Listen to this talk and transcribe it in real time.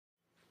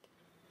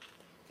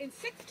In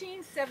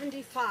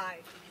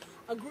 1675,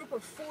 a group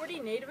of 40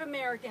 Native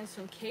Americans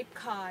from Cape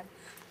Cod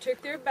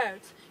took their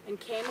boats and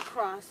came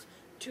across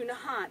to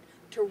Nahant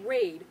to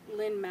raid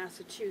Lynn,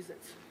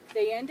 Massachusetts.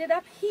 They ended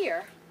up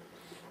here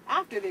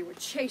after they were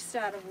chased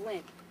out of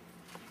Lynn.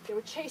 They were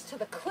chased to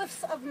the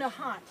cliffs of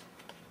Nahant.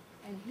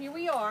 And here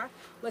we are.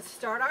 Let's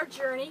start our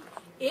journey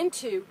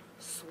into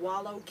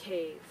Swallow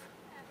Cave.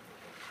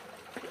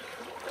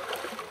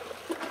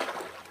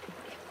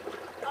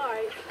 All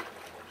right.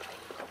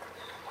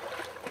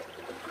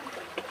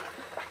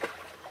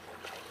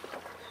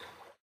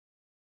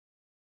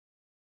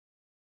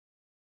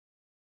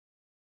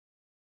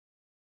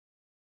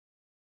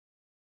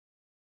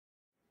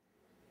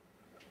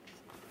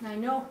 I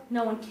know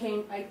no one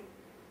came.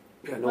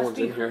 Yeah, no one's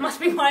in here. Must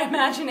be my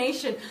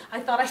imagination.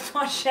 I thought I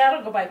saw a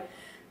shadow go by.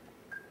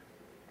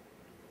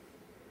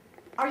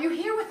 Are you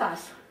here with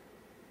us?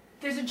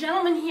 There's a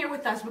gentleman here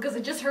with us because I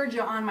just heard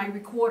you on my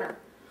recorder,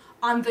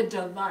 on the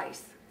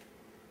device.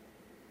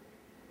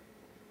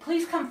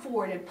 Please come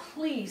forward and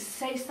please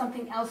say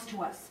something else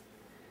to us.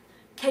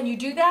 Can you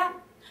do that?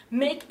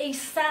 Make a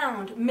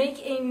sound, make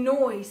a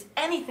noise,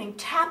 anything.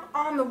 Tap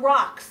on the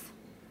rocks.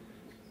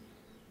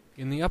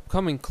 In the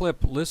upcoming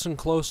clip, listen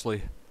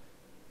closely.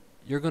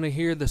 You're going to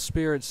hear the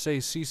spirit say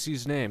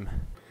Cece's name.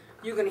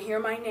 You're going to hear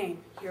my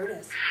name. Here it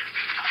is.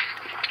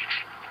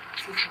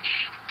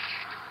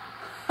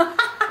 I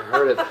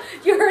heard it.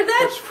 You heard that?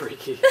 That's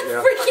freaky. That's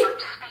Yeah. freaky.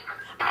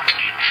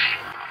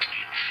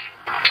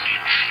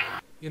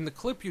 In the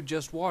clip you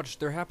just watched,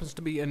 there happens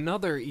to be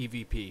another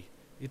EVP.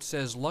 It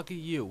says, "Lucky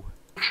You."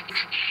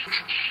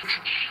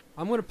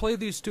 I'm going to play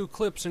these two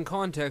clips in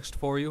context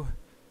for you.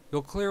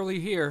 You'll clearly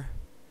hear,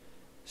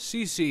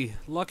 "Cece,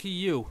 lucky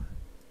you."